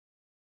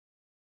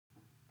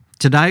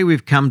Today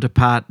we've come to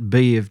part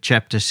B of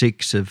chapter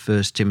 6 of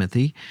 1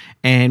 Timothy,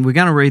 and we're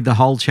going to read the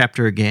whole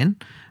chapter again,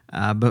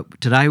 but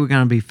today we're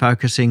going to be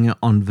focusing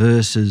on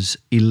verses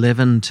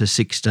 11 to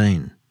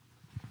 16.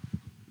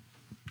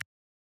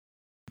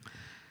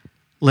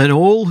 Let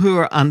all who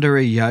are under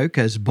a yoke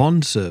as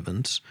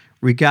bondservants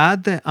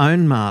regard their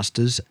own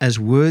masters as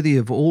worthy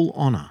of all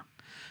honour,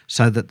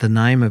 so that the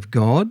name of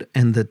God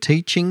and the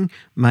teaching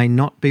may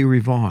not be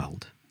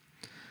reviled.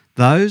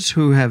 Those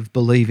who have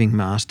believing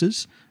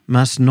masters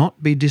must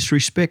not be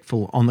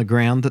disrespectful on the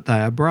ground that they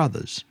are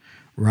brothers.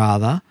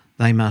 Rather,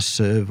 they must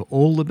serve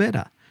all the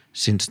better,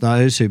 since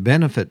those who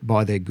benefit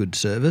by their good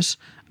service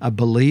are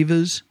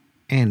believers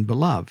and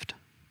beloved.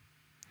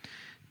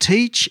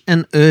 Teach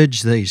and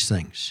urge these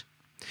things.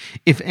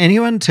 If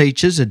anyone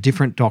teaches a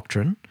different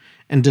doctrine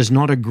and does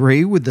not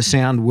agree with the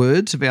sound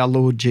words of our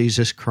Lord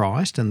Jesus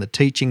Christ and the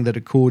teaching that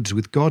accords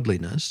with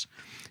godliness,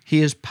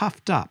 he is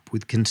puffed up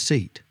with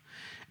conceit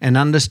and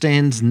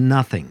understands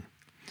nothing.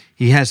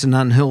 He has an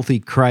unhealthy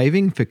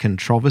craving for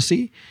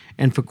controversy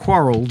and for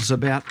quarrels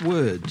about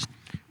words,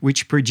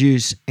 which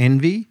produce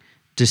envy,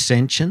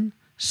 dissension,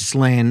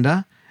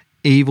 slander,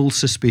 evil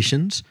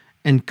suspicions,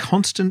 and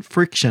constant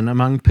friction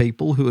among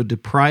people who are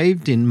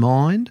depraved in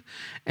mind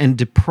and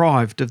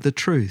deprived of the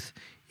truth,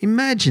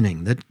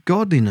 imagining that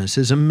godliness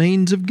is a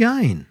means of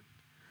gain.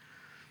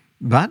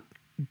 But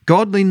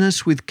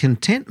godliness with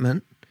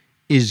contentment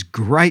is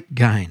great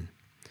gain.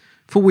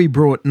 For we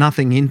brought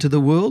nothing into the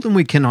world, and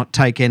we cannot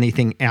take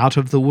anything out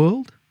of the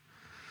world.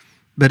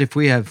 But if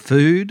we have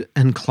food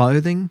and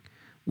clothing,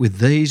 with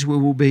these we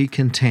will be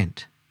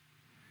content.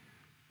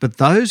 But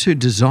those who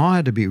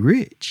desire to be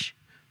rich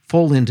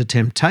fall into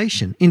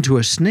temptation, into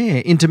a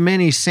snare, into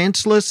many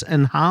senseless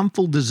and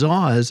harmful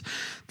desires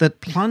that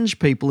plunge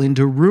people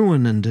into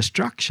ruin and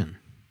destruction.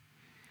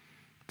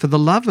 For the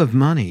love of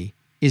money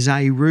is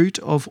a root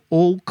of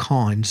all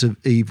kinds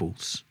of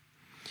evils.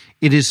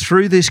 It is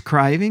through this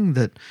craving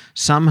that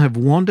some have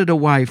wandered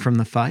away from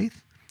the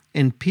faith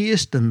and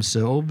pierced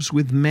themselves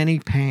with many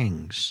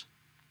pangs.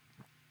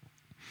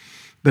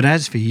 But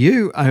as for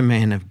you, O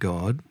man of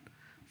God,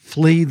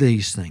 flee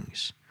these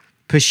things.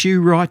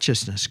 Pursue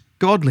righteousness,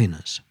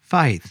 godliness,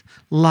 faith,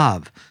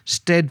 love,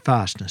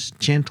 steadfastness,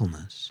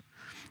 gentleness.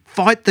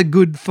 Fight the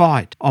good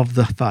fight of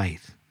the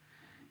faith.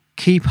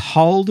 Keep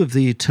hold of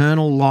the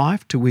eternal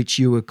life to which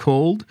you were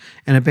called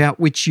and about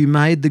which you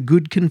made the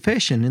good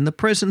confession in the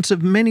presence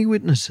of many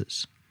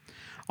witnesses.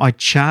 I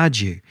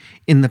charge you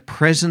in the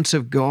presence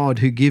of God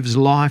who gives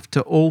life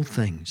to all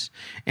things,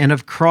 and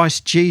of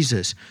Christ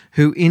Jesus,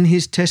 who in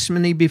his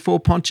testimony before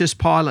Pontius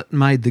Pilate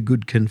made the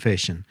good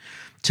confession,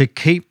 to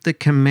keep the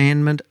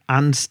commandment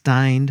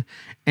unstained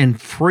and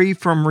free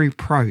from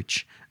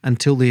reproach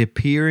until the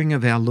appearing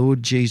of our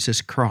Lord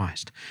Jesus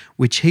Christ,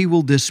 which he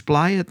will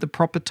display at the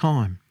proper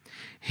time.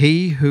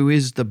 He who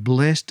is the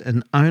blessed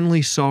and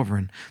only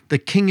sovereign, the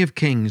King of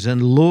kings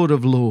and Lord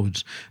of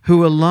lords,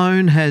 who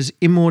alone has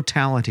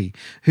immortality,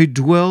 who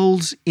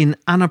dwells in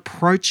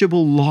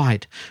unapproachable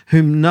light,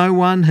 whom no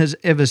one has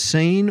ever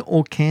seen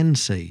or can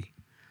see.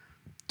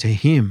 To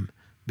him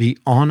be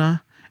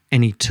honour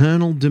and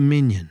eternal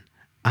dominion.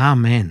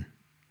 Amen.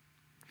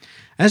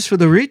 As for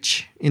the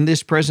rich in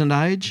this present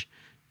age,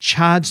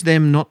 charge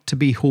them not to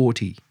be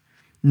haughty,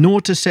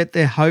 nor to set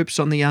their hopes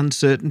on the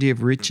uncertainty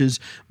of riches,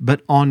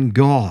 but on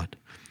God,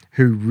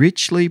 who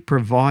richly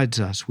provides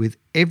us with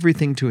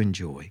everything to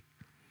enjoy.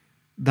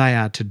 They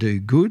are to do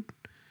good,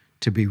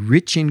 to be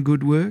rich in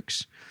good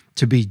works,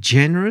 to be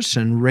generous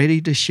and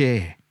ready to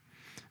share,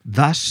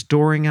 thus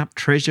storing up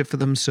treasure for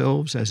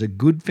themselves as a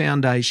good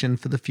foundation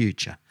for the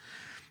future,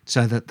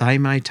 so that they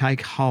may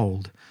take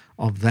hold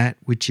of that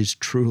which is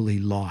truly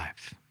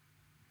life.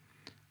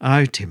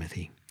 O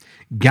Timothy,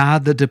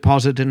 guard the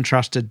deposit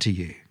entrusted to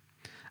you.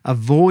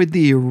 Avoid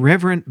the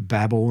irreverent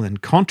babble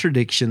and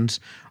contradictions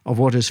of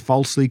what is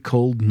falsely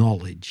called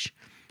knowledge,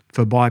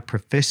 for by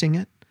professing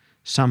it,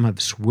 some have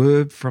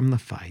swerved from the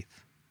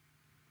faith.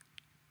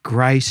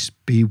 Grace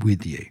be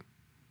with you.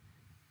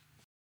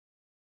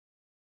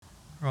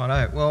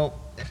 Righto, well,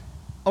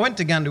 I went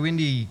to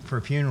Goondiwindi for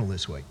a funeral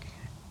this week,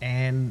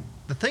 and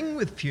the thing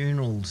with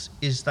funerals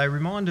is they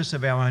remind us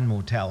of our own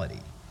mortality,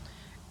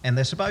 and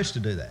they're supposed to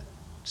do that.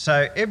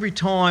 So every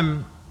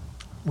time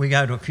we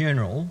go to a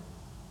funeral,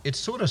 it's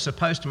sort of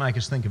supposed to make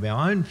us think of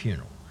our own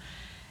funeral,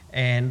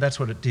 and that's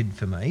what it did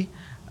for me.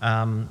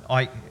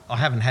 I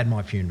haven't had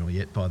my funeral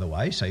yet, by the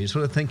way, so you're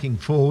sort of thinking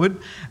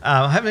forward.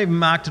 I haven't even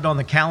marked it on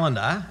the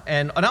calendar,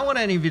 and I don't want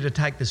any of you to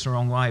take this the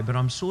wrong way, but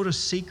I'm sort of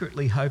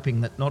secretly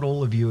hoping that not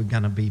all of you are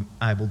going to be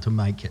able to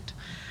make it.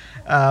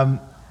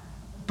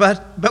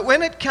 But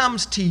when it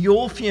comes to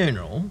your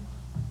funeral,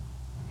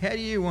 how do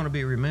you want to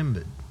be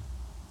remembered?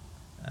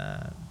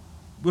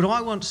 Would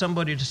I want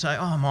somebody to say,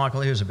 "Oh,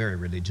 Michael, he was a very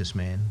religious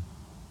man"?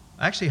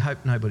 I actually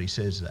hope nobody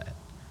says that.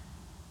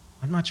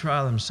 I'd much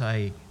rather them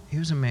say, "He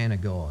was a man of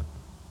God."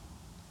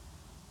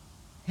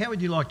 How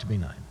would you like to be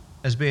known?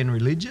 As being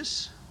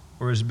religious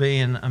or as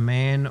being a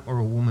man or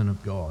a woman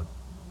of God?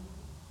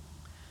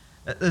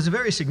 There's a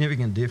very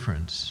significant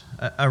difference.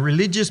 A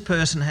religious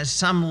person has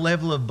some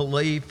level of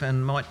belief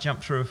and might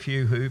jump through a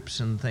few hoops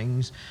and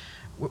things,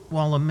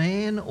 while a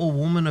man or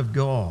woman of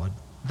God,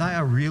 they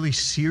are really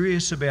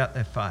serious about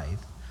their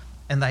faith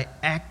and they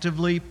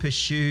actively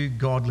pursue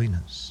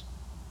godliness.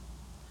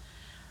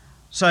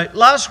 So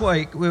last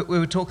week we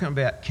were talking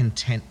about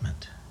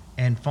contentment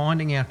and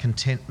finding our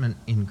contentment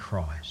in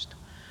Christ.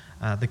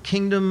 The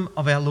kingdom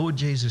of our Lord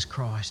Jesus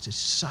Christ is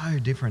so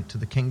different to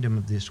the kingdom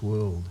of this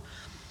world.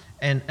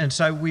 And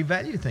so we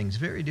value things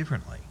very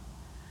differently.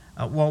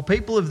 While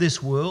people of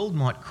this world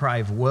might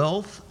crave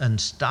wealth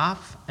and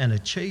stuff and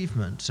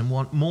achievements and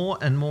want more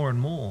and more and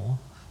more,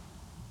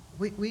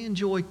 we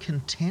enjoy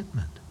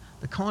contentment,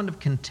 the kind of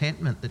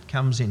contentment that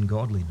comes in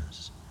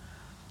godliness.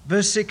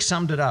 Verse 6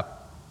 summed it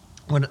up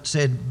when it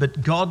said,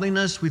 "But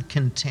godliness with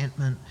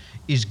contentment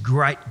is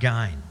great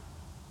gain."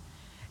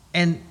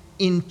 And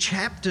in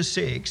chapter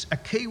 6, a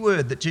key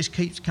word that just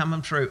keeps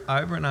coming through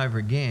over and over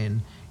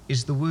again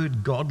is the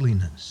word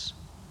godliness.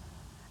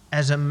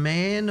 As a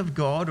man of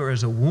God or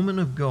as a woman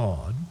of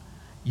God,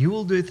 you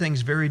will do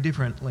things very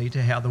differently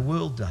to how the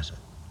world does it.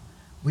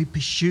 We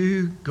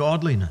pursue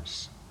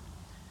godliness.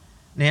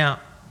 Now,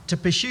 to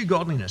pursue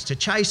godliness, to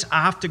chase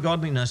after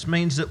godliness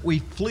means that we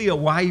flee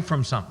away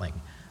from something.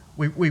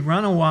 We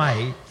run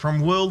away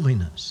from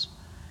worldliness.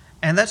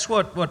 And that's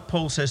what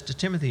Paul says to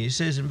Timothy. He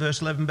says in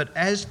verse 11, "But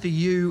as for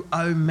you,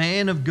 O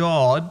man of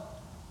God,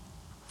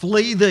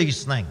 flee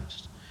these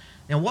things."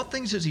 Now, what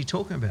things is he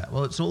talking about?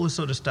 Well, it's all the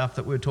sort of stuff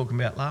that we were talking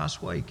about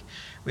last week.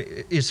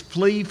 Is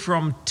flee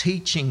from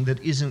teaching that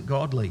isn't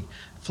godly.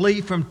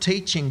 Flee from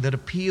teaching that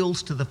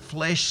appeals to the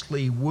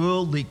fleshly,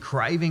 worldly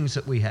cravings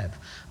that we have.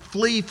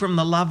 Flee from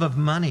the love of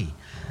money.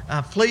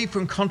 Flee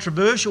from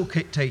controversial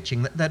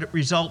teaching that it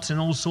results in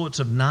all sorts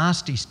of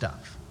nasty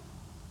stuff.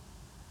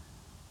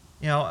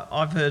 You know,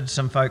 I've heard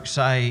some folks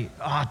say,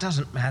 "Oh, it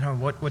doesn't matter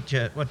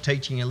what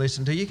teaching you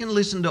listen to. You can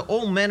listen to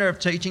all manner of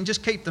teaching.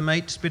 Just keep the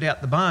meat, spit out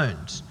the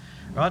bones."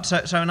 Right?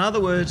 So in other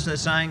words, they're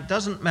saying,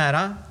 doesn't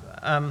matter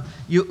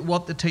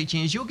what the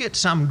teaching is. You'll get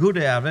some good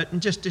out of it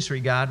and just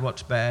disregard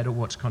what's bad or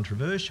what's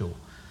controversial.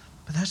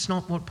 But that's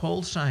not what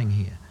Paul's saying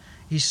here.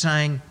 He's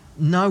saying,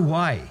 no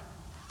way.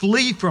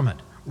 Flee from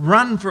it.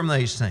 Run from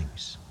these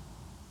things.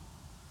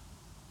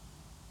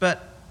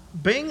 But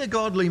being a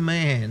godly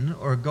man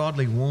or a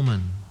godly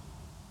woman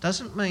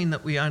doesn't mean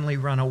that we only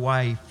run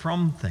away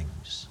from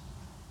things.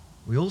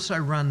 We also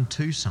run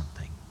to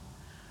something.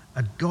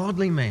 A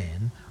godly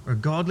man or a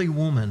godly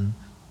woman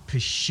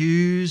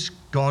pursues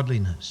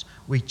godliness.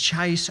 We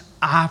chase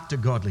after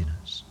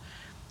godliness.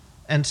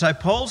 And so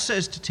Paul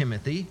says to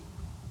Timothy,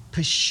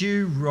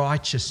 pursue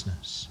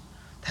righteousness.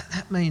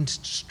 That means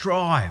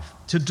strive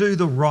to do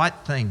the right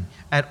thing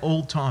at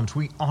all times.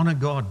 We honour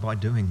God by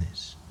doing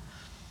this.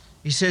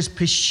 He says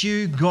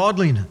pursue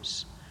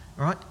godliness.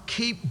 Right?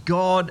 Keep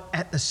God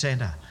at the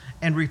centre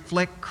and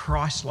reflect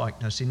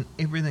Christ-likeness in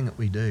everything that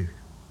we do.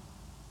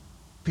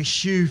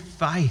 Pursue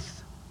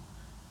faith.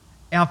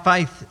 Our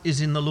faith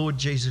is in the Lord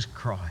Jesus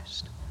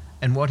Christ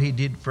and what he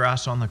did for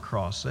us on the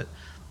cross.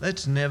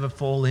 Let's never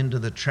fall into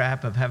the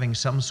trap of having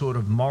some sort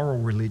of moral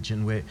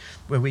religion where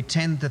we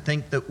tend to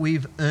think that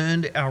we've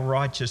earned our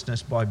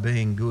righteousness by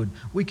being good.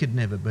 We could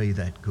never be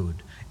that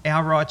good.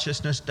 Our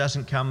righteousness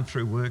doesn't come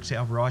through works.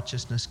 Our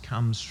righteousness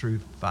comes through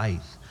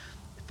faith.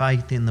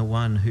 Faith in the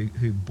one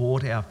who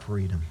bought our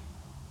freedom.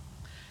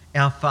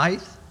 Our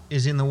faith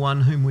is in the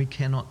one whom we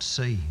cannot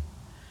see.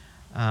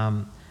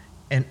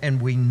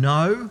 And we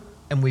know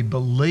and we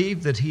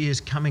believe that he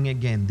is coming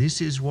again. This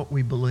is what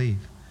we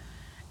believe.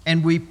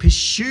 And we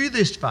pursue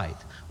this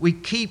faith. We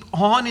keep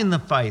on in the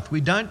faith. We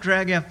don't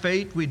drag our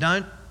feet. We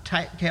don't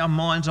take our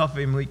minds off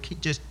him. We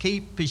just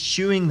keep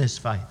pursuing this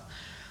faith.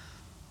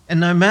 And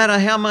no matter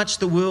how much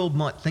the world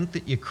might think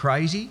that you're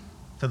crazy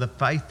for the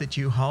faith that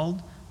you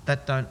hold,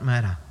 that don't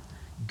matter.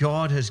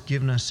 God has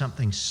given us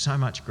something so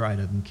much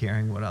greater than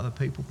caring what other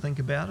people think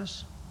about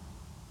us.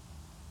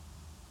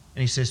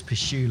 And he says,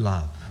 pursue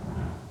love.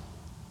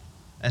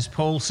 As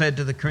Paul said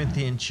to the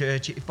Corinthian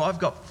church, if I've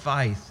got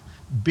faith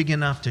big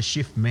enough to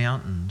shift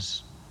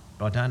mountains,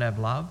 but I don't have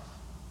love,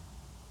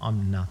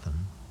 I'm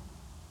nothing.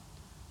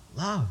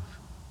 Love.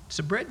 It's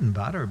the bread and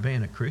butter of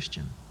being a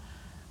Christian.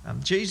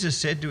 Jesus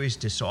said to his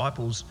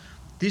disciples,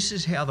 this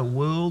is how the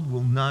world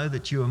will know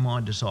that you are my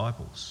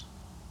disciples.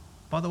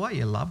 By the way,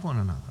 you love one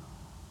another.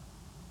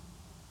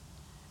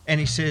 And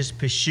he says,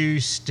 pursue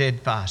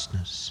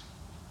steadfastness.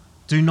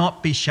 Do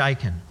not be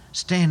shaken.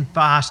 Stand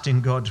fast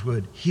in God's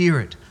word. Hear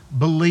it.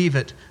 Believe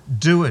it.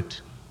 Do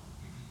it.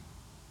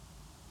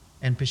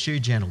 And pursue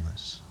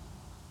gentleness.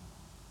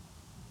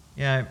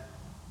 You know,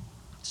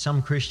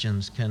 some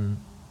Christians can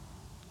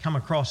come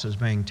across as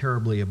being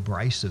terribly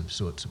abrasive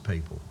sorts of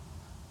people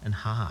and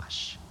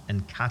harsh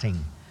and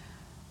cutting.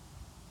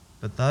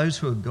 But those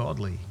who are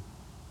godly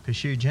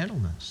pursue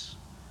gentleness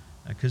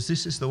because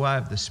this is the way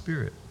of the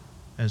Spirit.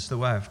 It's the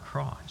way of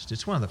Christ.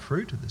 It's one of the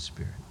fruit of the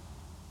Spirit.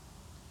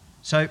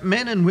 So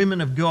men and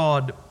women of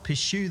God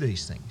pursue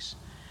these things.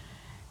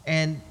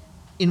 And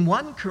in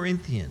 1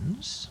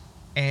 Corinthians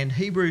and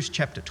Hebrews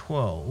chapter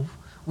 12,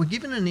 we're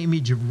given an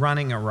image of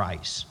running a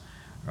race,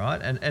 right?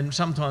 And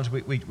sometimes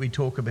we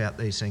talk about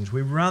these things.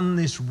 We run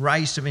this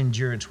race of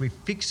endurance. We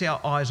fix our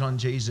eyes on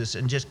Jesus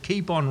and just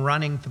keep on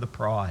running for the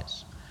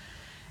prize.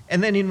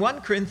 And then in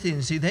 1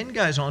 Corinthians, he then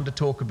goes on to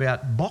talk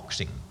about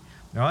boxing,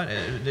 right?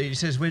 He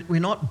says we're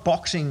not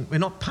boxing, we're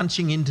not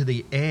punching into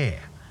the air.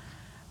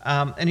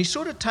 And he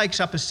sort of takes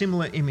up a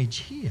similar image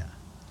here.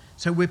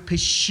 So we're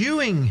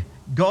pursuing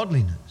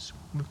godliness.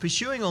 We're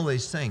pursuing all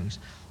these things.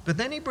 But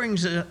then he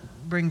brings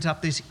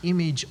up this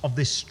image of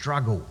this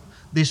struggle,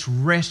 this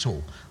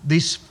wrestle,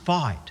 this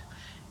fight.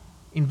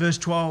 In verse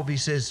 12, he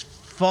says,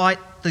 fight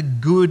the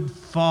good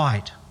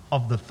fight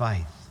of the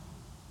faith.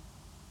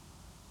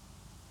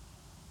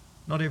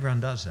 Not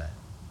everyone does that.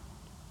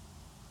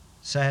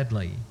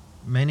 Sadly,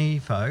 many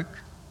folk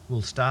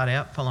will start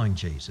out following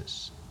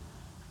Jesus,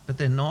 but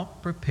they're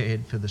not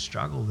prepared for the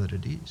struggle that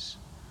it is.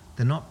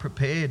 They're not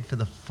prepared for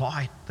the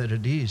fight that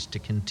it is to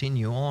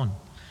continue on.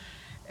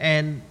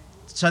 And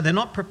so they're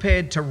not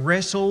prepared to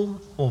wrestle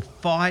or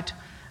fight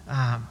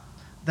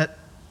that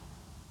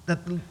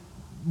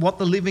what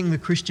the living the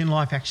Christian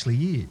life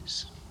actually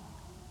is.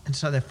 And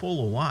so they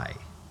fall away.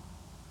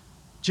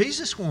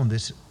 Jesus warned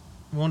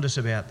us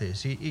about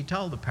this. He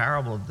told the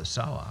parable of the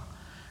sower,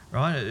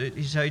 right?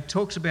 So he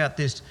talks about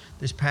this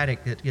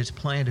paddock that gets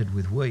planted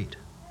with wheat.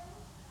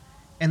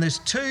 And there's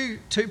two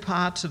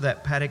parts of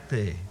that paddock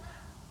there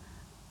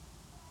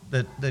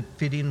that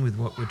fit in with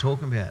what we're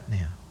talking about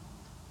now.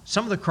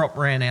 Some of the crop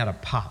ran out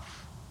of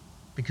puff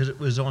because it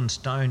was on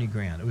stony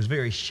ground. It was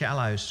very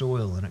shallow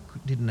soil and it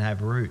didn't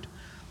have root.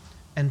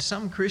 And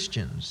some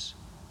Christians,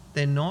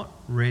 they're not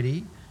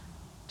ready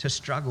to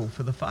struggle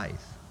for the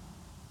faith.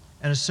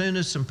 And as soon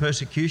as some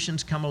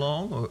persecutions come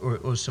along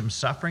or some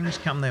sufferings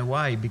come their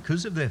way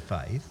because of their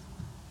faith,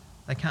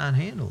 they can't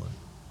handle it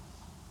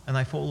and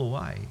they fall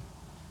away.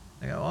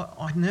 They go,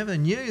 I never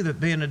knew that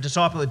being a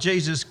disciple of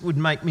Jesus would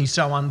make me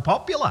so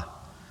unpopular.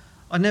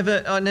 I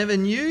never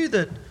knew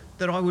that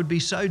I would be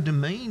so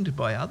demeaned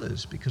by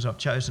others because I've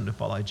chosen to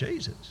follow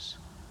Jesus.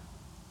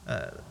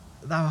 They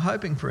were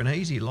hoping for an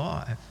easy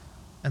life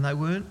and they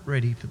weren't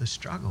ready for the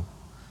struggle.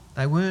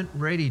 They weren't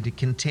ready to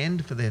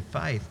contend for their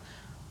faith.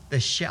 They're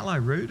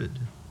shallow-rooted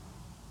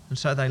and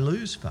so they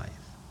lose faith.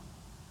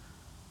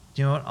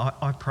 Do you know what?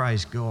 I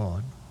praise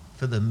God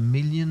for the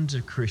millions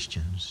of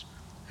Christians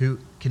who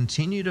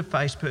continue to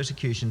face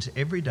persecutions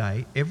every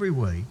day, every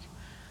week,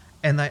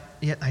 and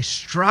yet they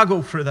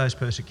struggle through those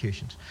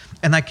persecutions.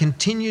 And they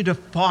continue to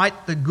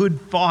fight the good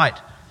fight.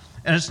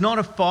 And it's not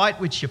a fight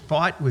which you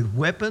fight with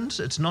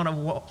weapons. It's not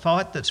a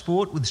fight that's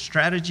fought with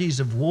strategies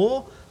of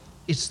war.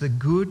 It's the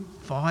good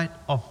fight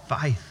of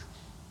faith.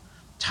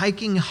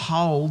 Taking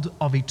hold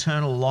of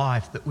eternal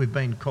life that we've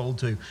been called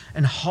to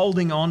and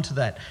holding on to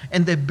that.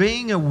 And they're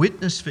being a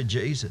witness for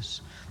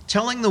Jesus.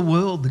 Telling the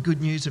world the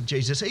good news of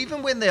Jesus.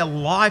 Even when their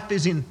life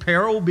is in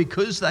peril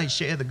because they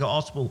share the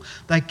gospel,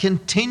 they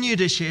continue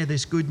to share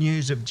this good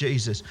news of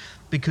Jesus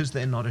because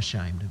they're not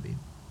ashamed of him.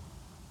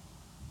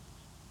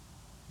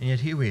 And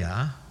yet here we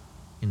are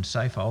in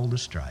safe old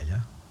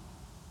Australia.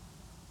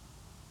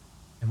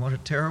 And what a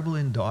terrible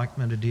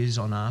indictment it is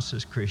on us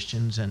as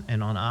Christians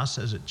and on us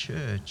as a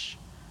church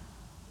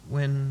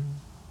when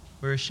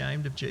we're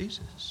ashamed of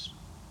Jesus.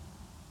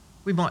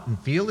 We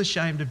mightn't feel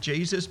ashamed of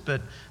Jesus,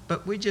 but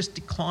we just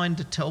decline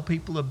to tell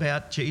people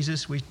about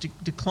Jesus. We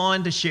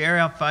decline to share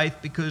our faith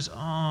because,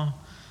 I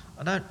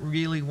don't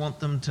really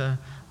want them to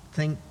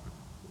think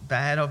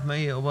bad of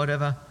me or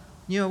whatever.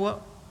 You know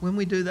what? When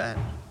we do that,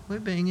 we're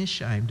being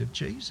ashamed of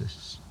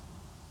Jesus.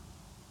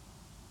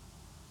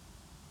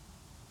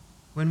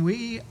 When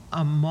we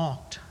are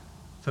mocked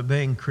for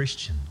being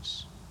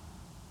Christians,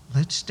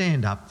 let's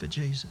stand up for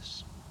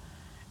Jesus.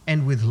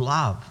 And with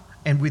love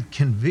and with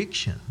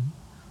conviction,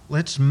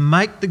 let's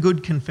make the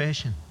good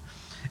confession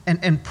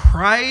and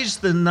praise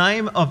the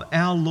name of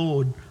our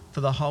Lord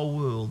for the whole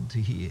world to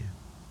hear.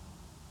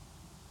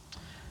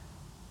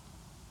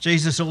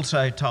 Jesus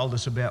also told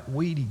us about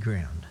weedy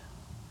ground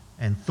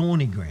and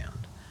thorny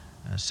ground.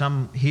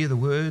 Some hear the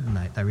word and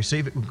they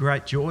receive it with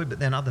great joy, but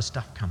then other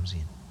stuff comes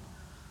in.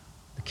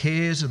 The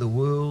cares of the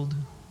world,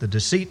 the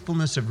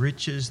deceitfulness of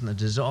riches and the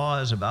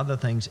desires of other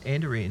things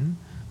enter in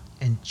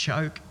and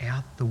choke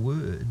out the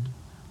word,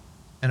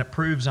 and it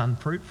proves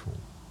unfruitful.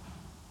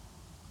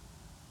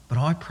 But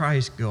I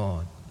praise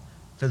God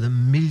for the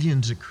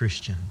millions of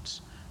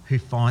Christians who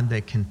find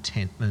their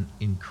contentment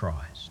in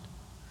Christ,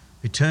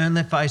 who turn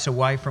their face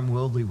away from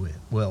worldly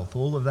wealth,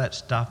 all of that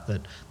stuff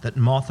that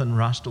moth and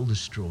rust will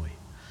destroy.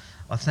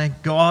 I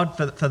thank God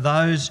for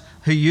those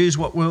who use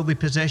what worldly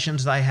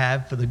possessions they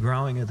have for the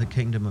growing of the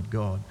kingdom of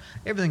God.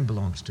 Everything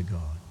belongs to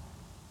God.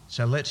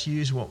 So let's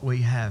use what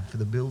we have for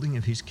the building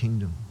of his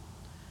kingdom.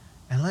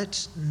 And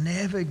let's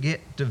never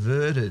get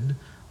diverted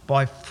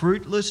by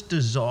fruitless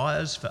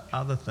desires for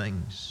other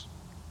things.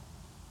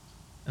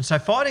 And so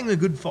fighting the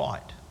good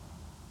fight,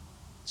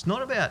 it's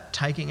not about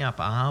taking up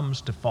arms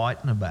to fight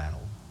in a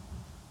battle.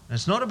 And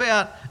it's not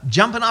about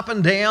jumping up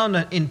and down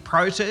in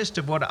protest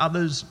of what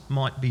others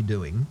might be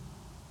doing.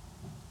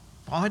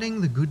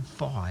 fighting the good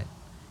fight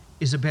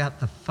is about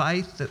the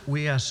faith that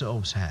we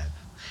ourselves have.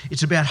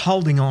 It's about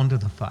holding on to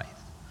the faith.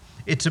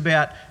 It's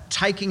about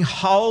taking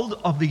hold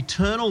of the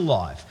eternal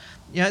life.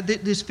 You know,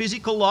 this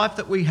physical life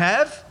that we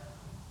have,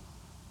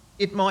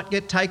 it might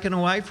get taken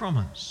away from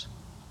us.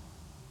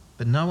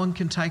 But no one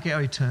can take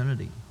our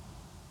eternity.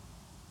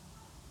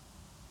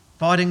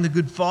 Fighting the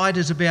good fight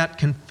is about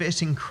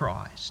confessing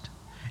Christ,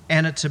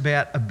 and it's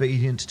about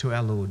obedience to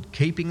our Lord,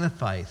 keeping the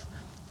faith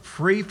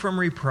free from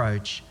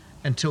reproach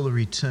until the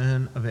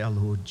return of our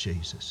Lord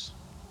Jesus.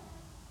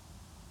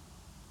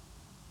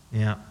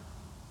 Now,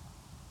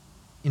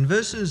 in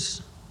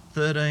verses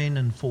 13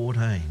 and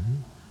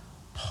 14,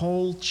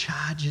 Paul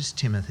charges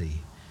Timothy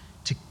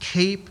to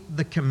keep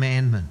the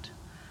commandment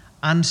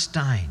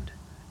unstained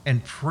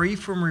and free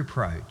from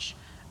reproach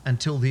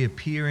until the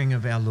appearing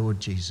of our Lord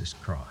Jesus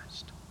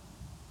Christ.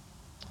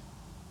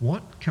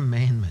 What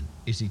commandment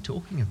is he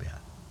talking about?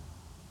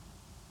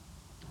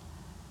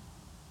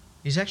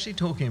 He's actually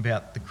talking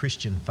about the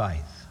Christian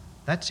faith.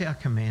 That's our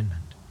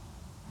commandment.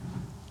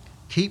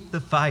 Keep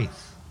the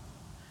faith.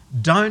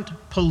 Don't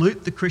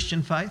pollute the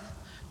Christian faith.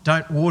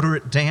 Don't water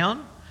it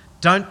down.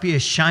 Don't be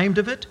ashamed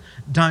of it.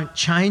 Don't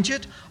change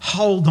it.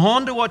 Hold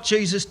on to what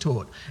Jesus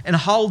taught and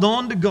hold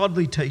on to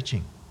godly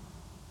teaching.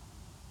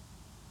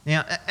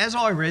 Now, as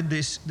I read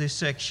this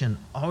section,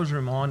 I was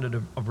reminded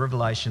of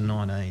Revelation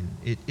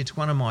 19. It's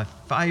one of my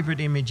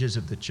favourite images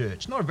of the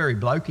church. Not a very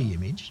blokey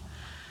image.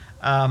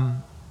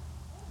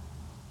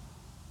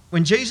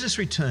 When Jesus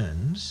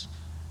returns,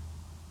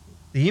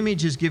 the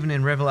image is given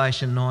in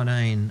Revelation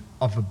 19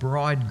 of a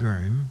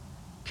bridegroom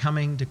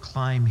coming to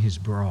claim his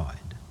bride.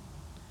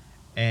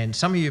 And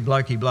some of you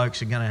blokey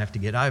blokes are going to have to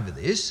get over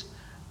this,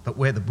 but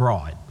we're the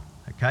bride,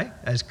 okay?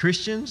 As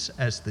Christians,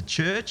 as the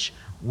church,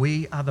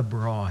 we are the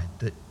bride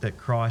that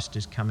Christ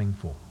is coming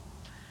for.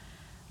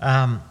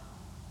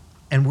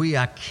 And we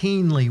are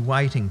keenly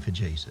waiting for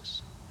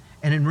Jesus.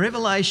 And in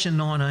Revelation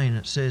 19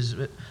 it says,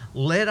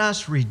 let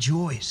us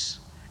rejoice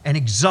and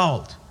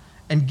exult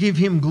and give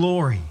him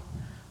glory,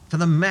 for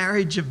the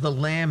marriage of the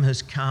Lamb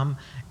has come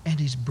and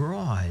his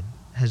bride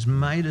has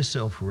made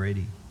herself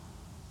ready.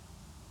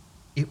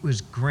 It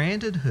was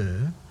granted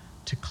her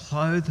to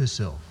clothe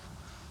herself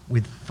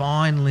with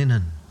fine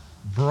linen,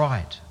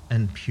 bright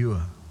and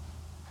pure.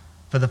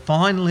 For the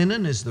fine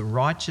linen is the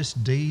righteous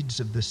deeds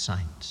of the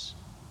saints.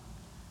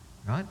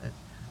 Right?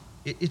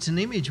 It's an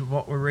image of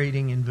what we're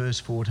reading in verse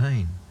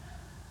 14.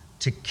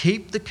 To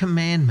keep the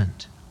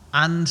commandment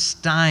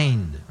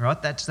unstained,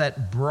 right? That's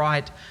that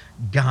bright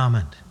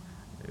garment,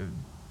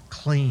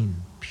 clean,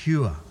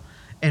 pure,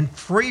 and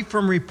free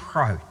from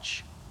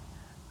reproach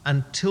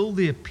until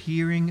the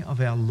appearing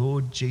of our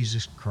Lord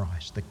Jesus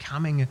Christ, the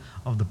coming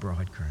of the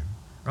bridegroom.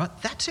 Right?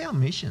 That's our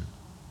mission.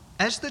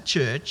 As the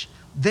church,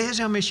 there's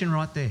our mission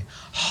right there.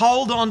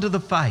 Hold on to the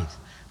faith.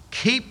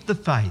 Keep the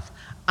faith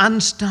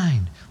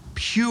unstained,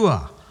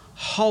 pure,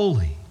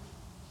 holy.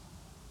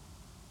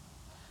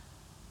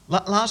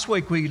 Last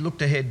week we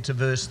looked ahead to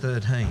verse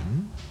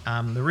 13.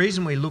 The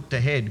reason we looked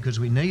ahead because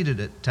we needed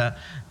it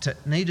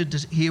needed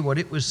to hear what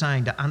it was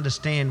saying to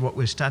understand what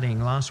we're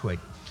studying last week.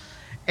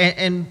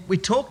 And we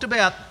talked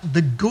about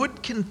the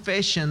good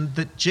confession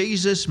that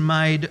Jesus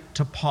made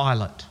to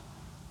Pilate.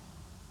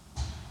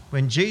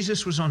 When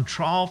Jesus was on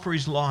trial for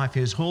his life, he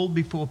was hauled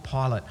before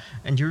Pilate.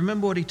 And do you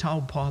remember what he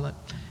told Pilate?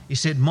 He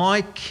said,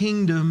 "My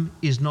kingdom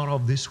is not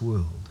of this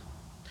world."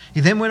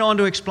 He then went on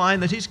to explain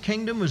that his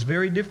kingdom was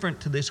very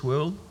different to this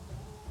world.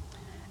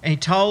 And he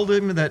told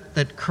him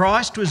that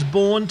Christ was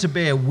born to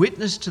bear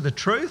witness to the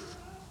truth,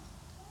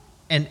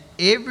 and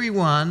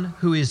everyone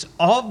who is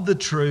of the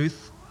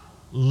truth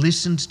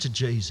listens to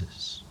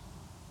Jesus.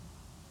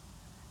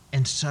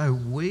 And so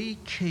we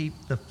keep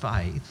the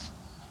faith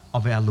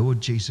of our Lord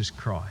Jesus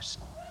Christ,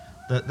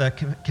 the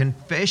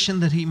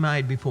confession that he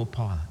made before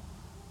Pilate,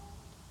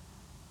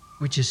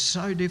 which is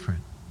so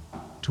different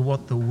to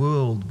what the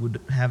world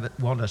would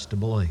want us to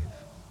believe.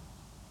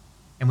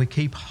 And we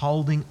keep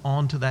holding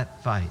on to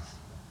that faith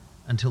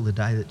until the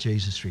day that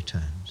Jesus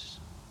returns.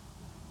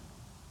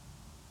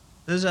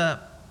 There's a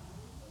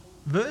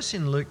verse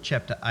in Luke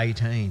chapter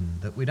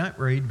 18 that we don't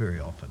read very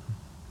often.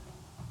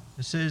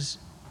 It says,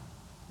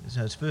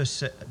 so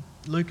it's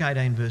Luke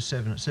 18 verse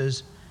 7, it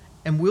says,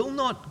 "And will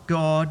not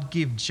God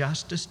give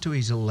justice to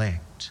his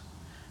elect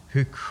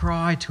who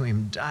cry to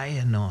him day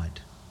and night?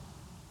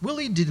 Will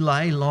he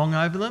delay long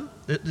over them?"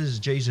 This is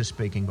Jesus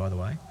speaking, by the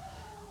way.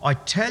 "I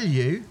tell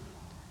you,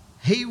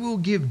 he will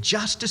give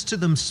justice to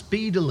them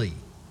speedily."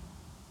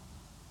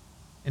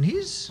 And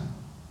here's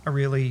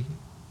a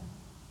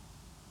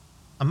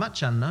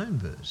much unknown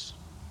verse.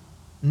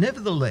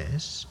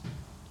 "Nevertheless,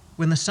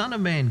 when the Son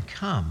of Man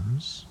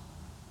comes,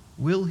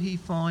 will he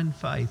find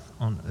faith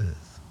on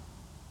earth?"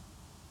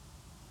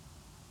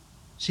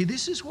 See,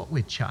 this is what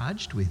we're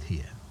charged with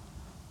here.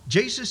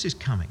 Jesus is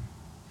coming.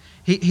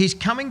 He's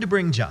coming to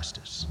bring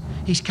justice.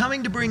 He's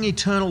coming to bring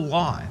eternal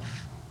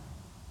life.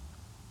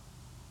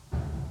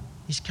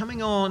 He's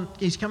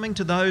coming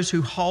to those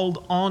who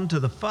hold on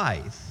to the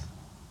faith.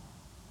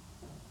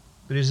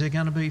 But is there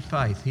going to be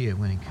faith here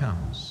when he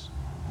comes?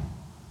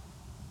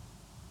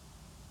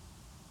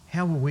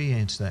 How will we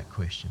answer that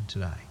question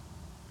today?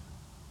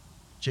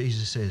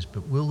 Jesus says,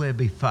 but will there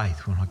be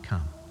faith when I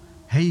come?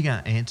 How are you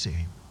going to answer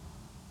him?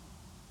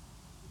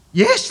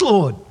 Yes,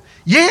 Lord.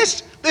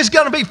 Yes, there's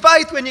going to be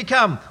faith when you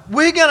come.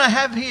 We're going to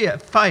have here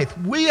faith.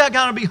 We are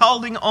going to be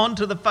holding on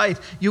to the faith.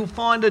 You'll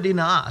find it in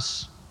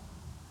us.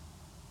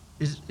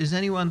 Is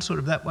anyone sort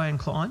of that way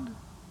inclined?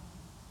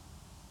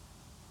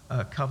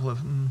 A couple of,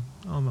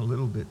 I'm a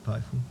little bit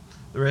faithful.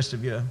 The rest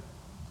of you.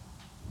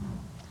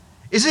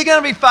 Is there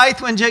going to be faith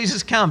when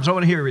Jesus comes? I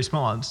want to hear a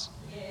response.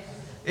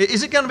 Yes.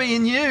 Is it going to be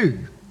in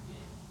you?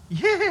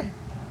 Yeah.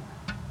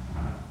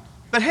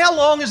 But how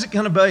long is it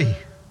going to be?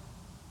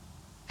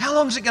 How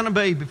long is it going to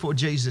be before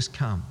Jesus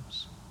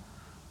comes?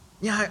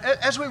 You know,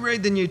 as we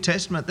read the New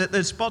Testament,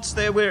 there's spots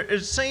there where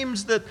it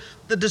seems that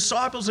the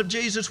disciples of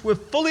Jesus were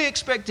fully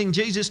expecting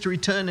Jesus to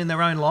return in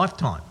their own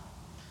lifetime.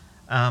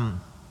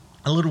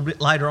 A little bit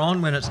later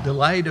on, when it's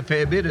delayed a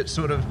fair bit, it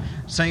sort of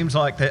seems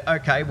like that,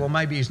 okay, well,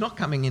 maybe he's not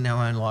coming in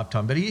our own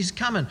lifetime, but he's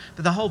coming.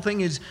 But the whole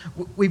thing is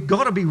we've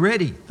got to be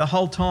ready the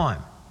whole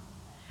time.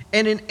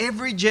 And in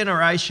every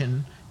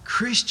generation,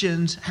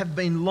 Christians have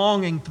been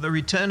longing for the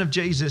return of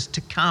Jesus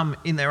to come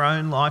in their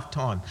own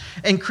lifetime.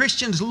 And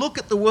Christians look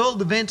at the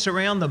world events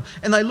around them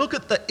and they look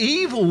at the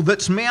evil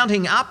that's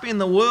mounting up in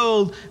the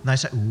world and they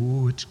say,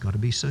 oh, it's got to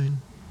be soon.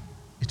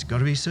 It's got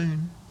to be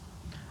soon.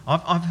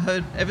 I've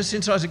heard, ever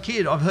since I was a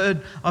kid, I've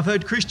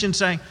heard Christians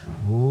saying,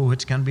 oh,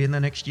 it's going to be in the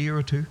next year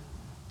or two.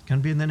 It's going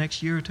to be in the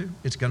next year or two.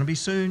 It's going to be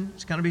soon.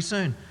 It's going to be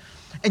soon.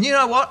 And you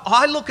know what?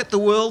 I look at the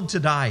world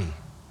today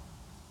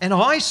and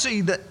I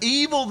see the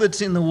evil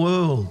that's in the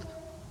world.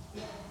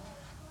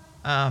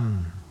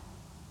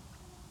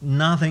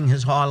 Nothing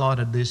has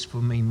highlighted this for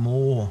me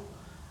more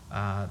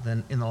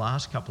than in the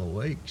last couple of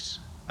weeks.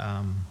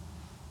 A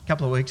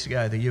couple of weeks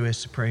ago, the US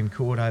Supreme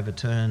Court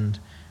overturned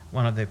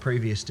one of their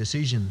previous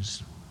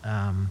decisions.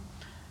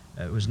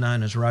 It was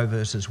known as Roe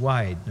versus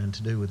Wade, and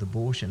to do with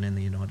abortion in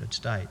the United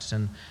States.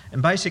 And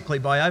basically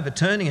by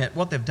overturning it,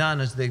 what they've done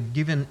is they've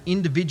given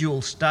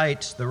individual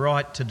states the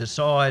right to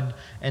decide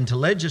and to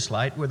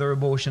legislate whether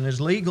abortion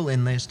is legal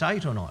in their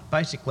state or not.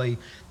 Basically,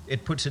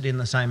 it puts it in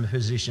the same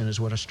position as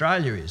what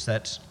Australia is.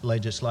 That's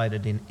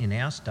legislated in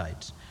our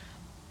states.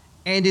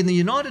 And in the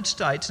United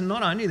States, and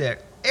not only there,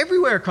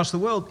 everywhere across the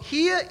world,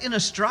 here in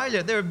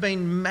Australia, there have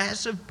been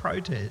massive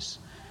protests.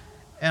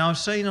 And I've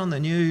seen on the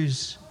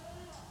news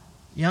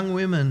young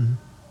women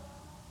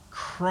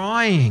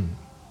crying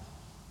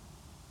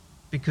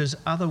because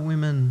other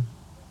women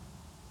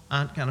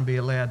aren't going to be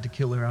allowed to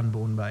kill their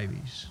unborn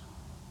babies.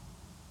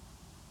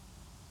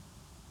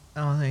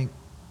 And I think,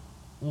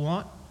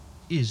 what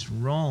is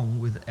wrong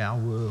with our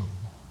world?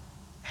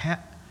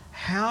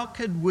 How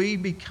could we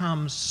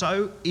become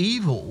so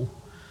evil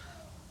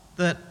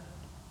that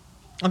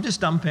I'm just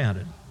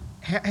dumbfounded?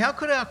 How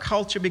could our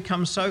culture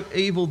become so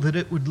evil that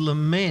it would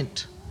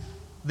lament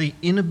the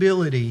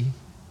inability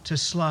to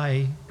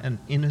slay an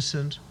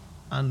innocent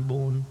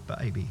unborn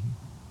baby?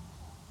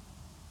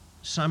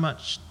 So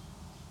much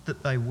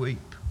that they weep.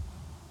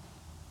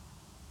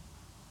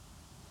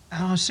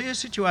 And I see a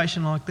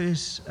situation like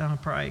this and I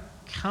pray,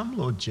 come,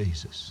 Lord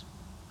Jesus,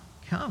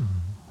 come.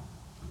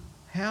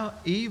 How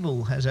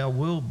evil has our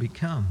world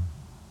become?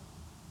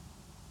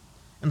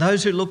 And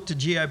those who look to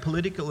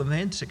geopolitical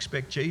events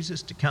expect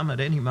Jesus to come at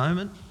any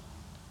moment.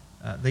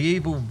 The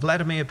evil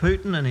Vladimir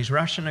Putin and his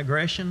Russian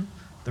aggression,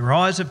 the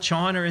rise of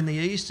China in the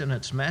east and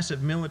its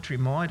massive military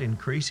might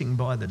increasing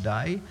by the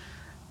day.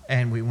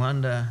 And we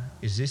wonder,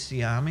 is this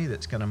the army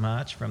that's going to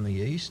march from the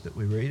east that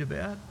we read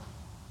about?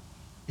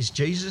 Is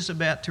Jesus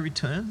about to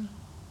return?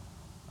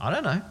 I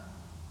don't know.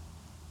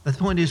 The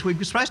point is,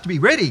 we're supposed to be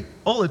ready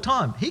all the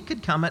time. He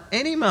could come at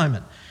any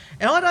moment.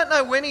 And I don't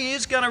know when he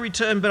is going to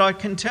return, but I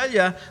can tell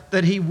you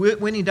that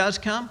when he does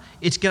come,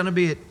 it's going to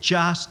be at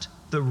just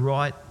the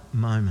right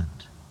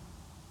moment.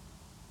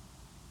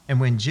 And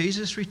when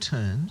Jesus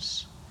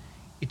returns,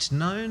 it's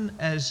known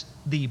as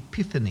the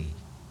Epiphany.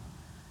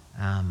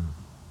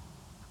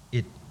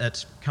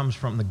 That comes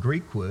from the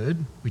Greek word,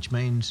 which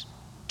means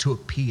to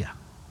appear.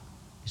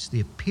 It's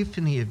the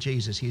epiphany of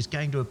Jesus. He is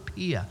going to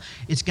appear.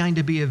 It's going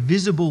to be a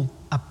visible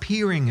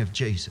appearing of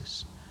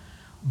Jesus.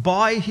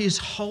 By his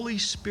Holy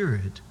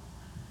Spirit,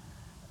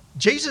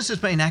 Jesus has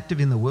been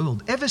active in the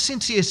world ever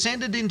since he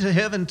ascended into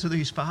heaven to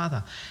his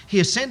Father.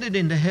 He ascended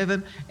into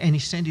heaven and he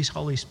sent his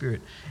Holy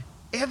Spirit.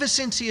 Ever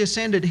since he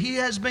ascended, he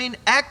has been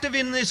active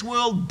in this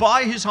world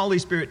by his Holy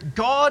Spirit.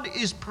 God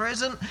is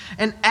present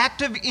and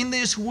active in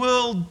this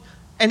world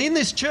and in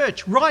this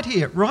church right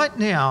here, right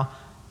now,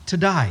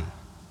 today.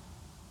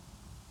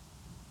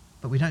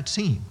 But we don't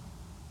see him.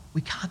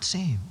 We can't see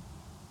him.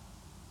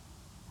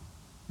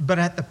 But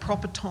at the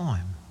proper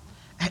time,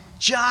 at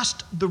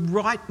just the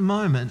right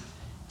moment,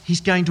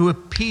 he's going to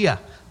appear.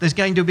 There's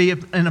going to be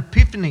an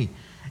epiphany.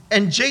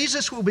 And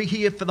Jesus will be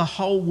here for the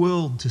whole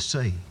world to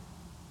see.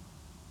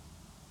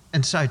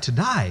 And so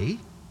today,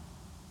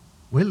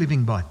 we're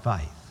living by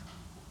faith.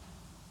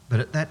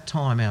 But at that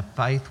time, our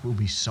faith will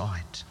be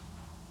sight.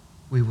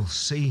 We will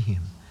see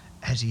him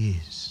as he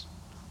is.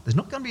 There's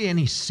not going to be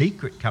any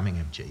secret coming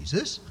of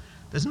Jesus.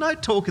 There's no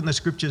talk in the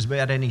scriptures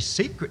about any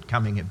secret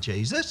coming of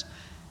Jesus.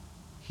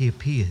 He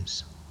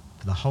appears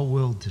for the whole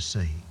world to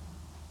see.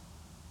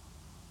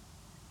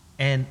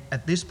 And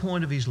at this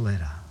point of his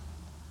letter,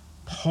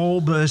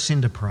 Paul bursts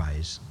into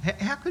praise.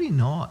 How could he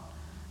not?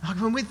 Like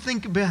when we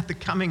think about the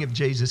coming of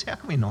Jesus, how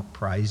can we not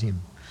praise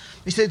him?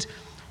 He says,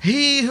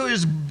 he who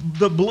is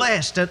the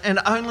blessed and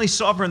only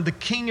sovereign, the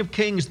King of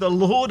kings, the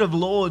Lord of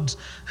lords,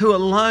 who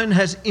alone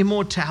has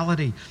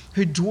immortality,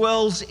 who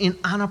dwells in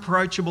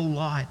unapproachable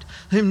light,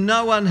 whom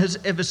no one has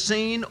ever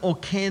seen or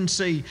can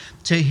see,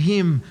 to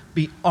him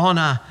be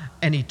honour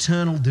and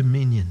eternal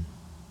dominion.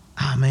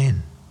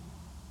 Amen.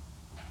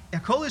 Our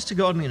call is to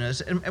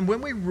godliness, and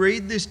when we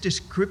read this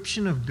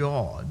description of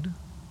God,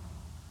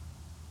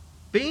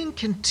 being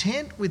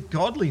content with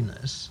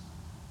godliness,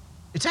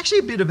 it's actually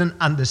a bit of an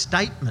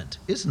understatement,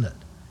 isn't it?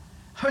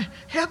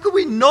 How could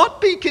we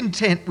not be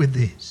content with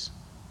this?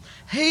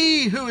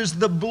 He who is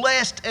the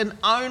blessed and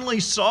only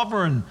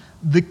sovereign,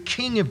 the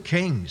King of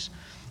kings.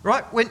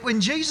 Right?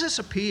 When Jesus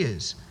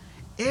appears,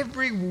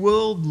 every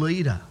world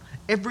leader,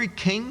 every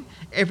king,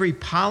 every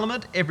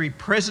parliament, every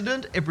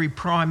president, every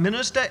prime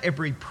minister,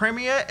 every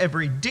premier,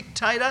 every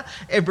dictator,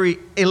 every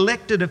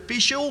elected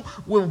official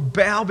will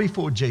bow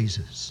before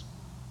Jesus,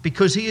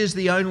 because he is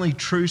the only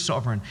true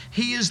sovereign.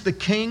 He is the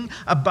king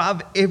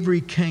above every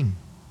king.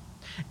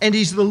 And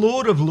he's the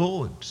Lord of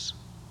lords.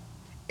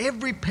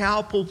 Every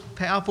powerful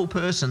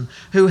person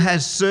who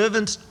has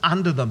servants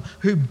under them,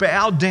 who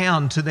bow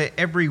down to their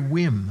every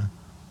whim,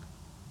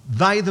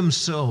 they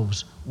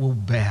themselves will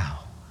bow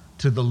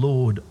to the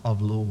Lord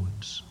of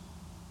lords.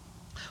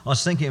 I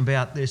was thinking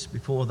about this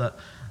before, that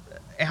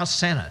our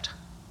Senate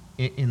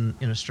in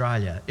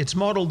Australia, it's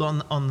modelled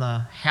on the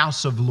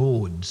House of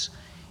Lords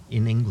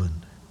in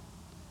England.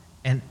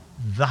 And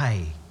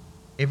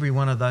every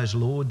one of those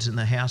lords in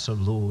the House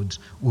of Lords,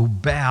 will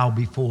bow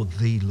before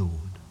the Lord.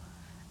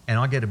 And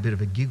I get a bit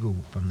of a giggle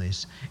from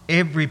this.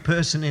 Every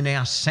person in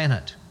our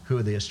Senate, who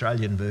are the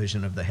Australian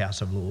version of the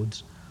House of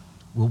Lords,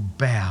 will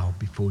bow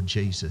before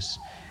Jesus.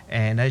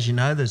 And as you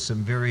know, there's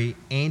some very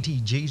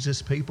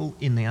anti-Jesus people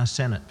in our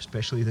Senate,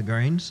 especially the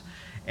Greens.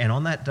 And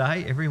on that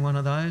day, every one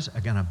of those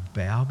are going to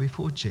bow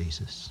before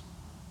Jesus,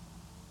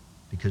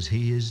 because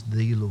he is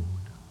the Lord,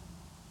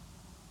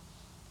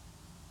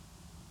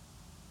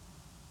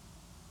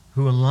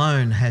 who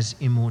alone has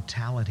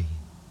immortality.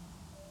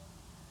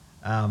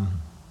 There'd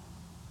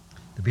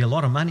be a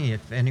lot of money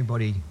if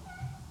anybody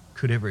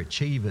could ever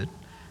achieve it.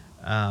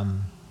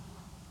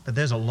 But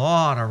there's a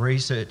lot of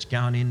research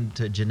going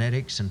into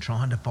genetics and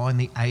trying to find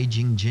the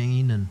aging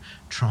gene and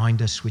trying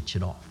to switch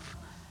it off.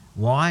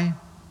 Why?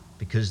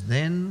 Because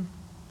then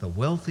the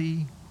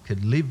wealthy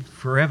could live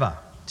forever.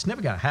 It's never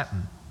going to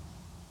happen.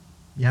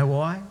 You know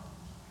why?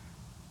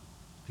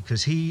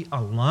 Because he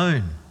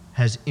alone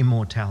has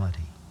immortality.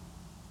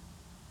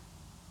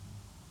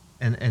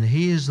 And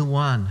he is the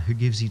one who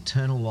gives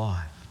eternal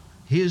life.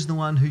 He is the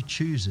one who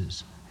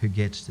chooses who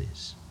gets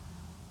this.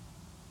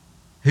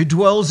 Who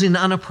dwells in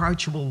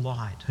unapproachable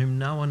light, whom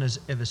no one has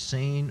ever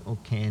seen or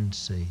can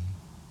see.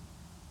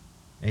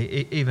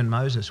 Even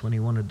Moses, when he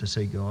wanted to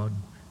see God,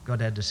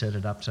 God had to set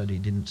it up so that he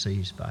didn't see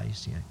his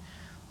face.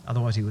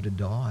 Otherwise he would have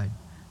died.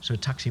 So he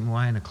tucks him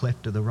away in a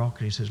cleft of the rock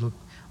and he says, look,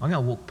 I'm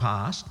going to walk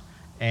past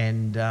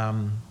and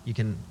you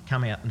can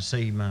come out and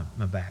see my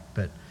back,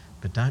 but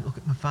don't look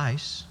at my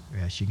face or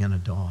else you're going to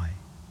die.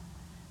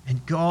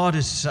 And God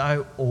is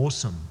so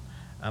awesome.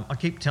 I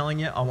keep telling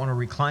you, I want to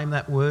reclaim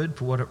that word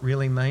for what it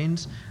really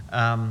means.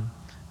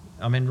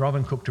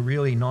 Robin cooked a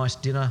really nice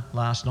dinner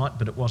last night,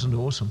 but it wasn't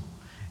awesome.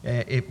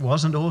 It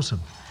wasn't awesome.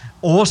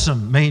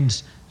 Awesome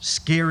means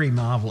scary,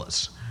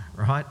 marvellous,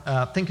 right?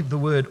 Think of the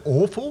word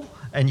awful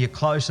and you're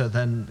closer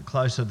than,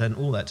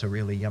 oh, that's a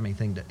really yummy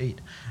thing to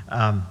eat.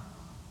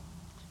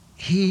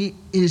 He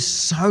is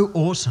so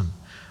awesome.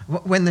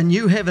 When the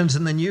new heavens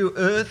and the new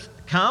earth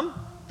come,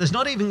 there's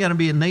not even going to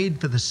be a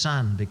need for the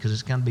sun, because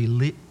it's going to be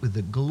lit with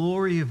the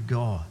glory of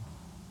God.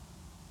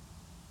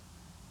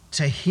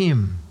 To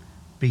him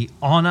be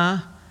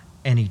honour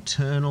and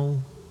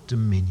eternal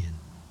dominion.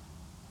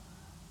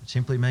 It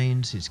simply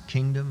means his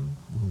kingdom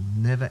will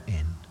never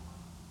end.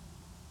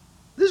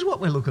 This is what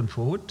we're looking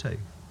forward to.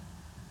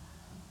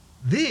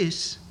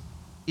 This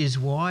is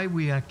why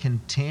we are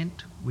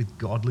content with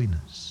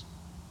godliness.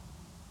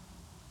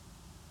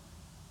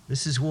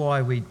 This is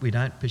why we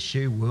don't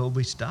pursue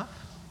worldly stuff,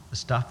 the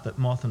stuff that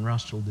moth and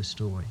rust will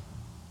destroy.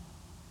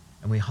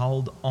 And we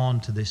hold on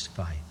to this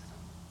faith.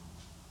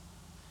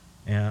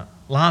 Now,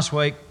 last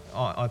week,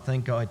 I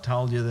think I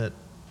told you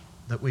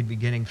that we'd be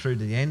getting through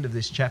to the end of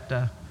this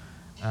chapter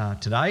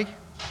today.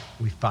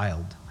 We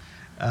failed.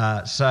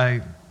 So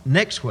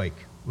next week,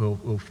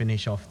 we'll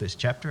finish off this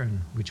chapter,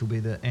 which will be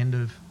the end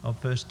of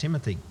 1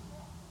 Timothy.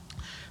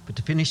 But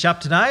to finish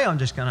up today, I'm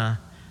just going to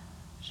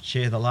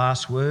share the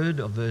last word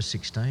of verse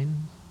 16.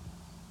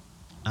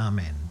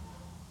 Amen.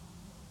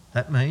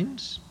 That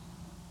means,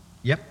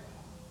 yep,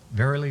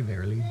 verily,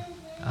 verily,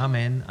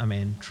 amen,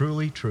 amen,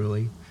 truly,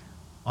 truly,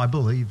 I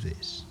believe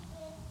this.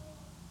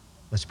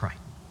 Let's pray.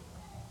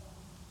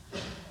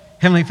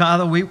 Heavenly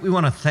Father, we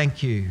want to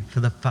thank you for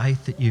the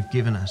faith that you've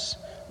given us.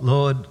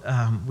 Lord,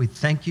 we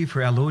thank you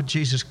for our Lord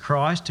Jesus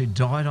Christ who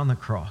died on the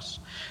cross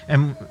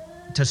and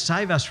to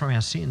save us from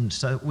our sins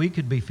so that we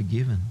could be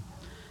forgiven.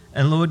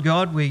 And Lord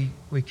God, we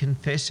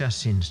confess our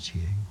sins to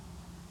you.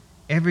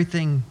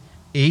 Everything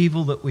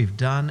evil that we've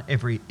done,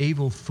 every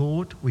evil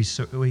thought, we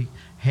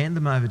hand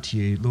them over to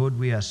you. Lord,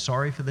 we are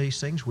sorry for these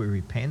things. We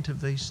repent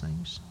of these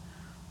things.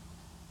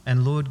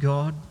 And Lord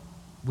God,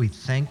 we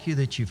thank you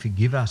that you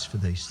forgive us for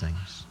these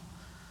things.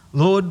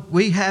 Lord,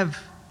 we have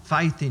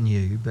faith in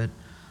you, but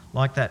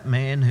like that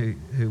man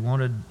who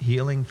wanted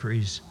healing for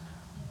his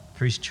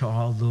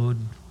child, Lord,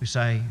 we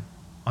say,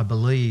 I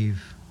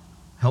believe,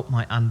 help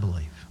my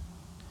unbelief.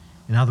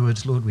 In other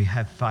words, Lord, we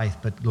have faith,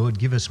 but Lord,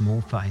 give us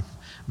more faith.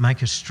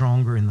 Make us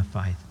stronger in the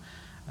faith.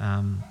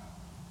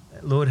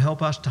 Lord,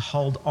 help us to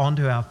hold on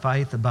to our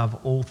faith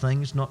above all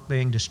things, not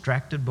being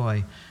distracted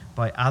by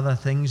other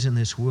things in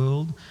this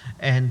world,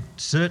 and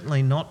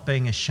certainly not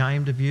being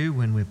ashamed of you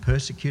when we're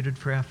persecuted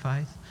for our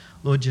faith.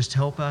 Lord, just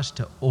help us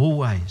to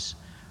always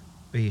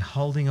be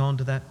holding on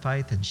to that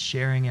faith and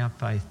sharing our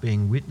faith,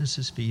 being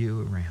witnesses for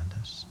you around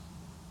us.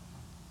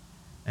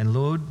 And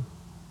Lord,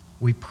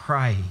 we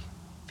pray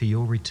for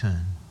your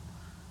return.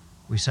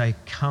 We say,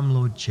 come,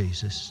 Lord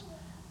Jesus,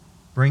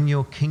 bring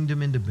your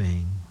kingdom into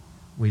being.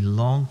 We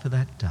long for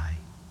that day.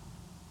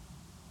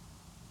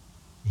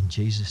 In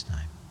Jesus'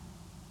 name.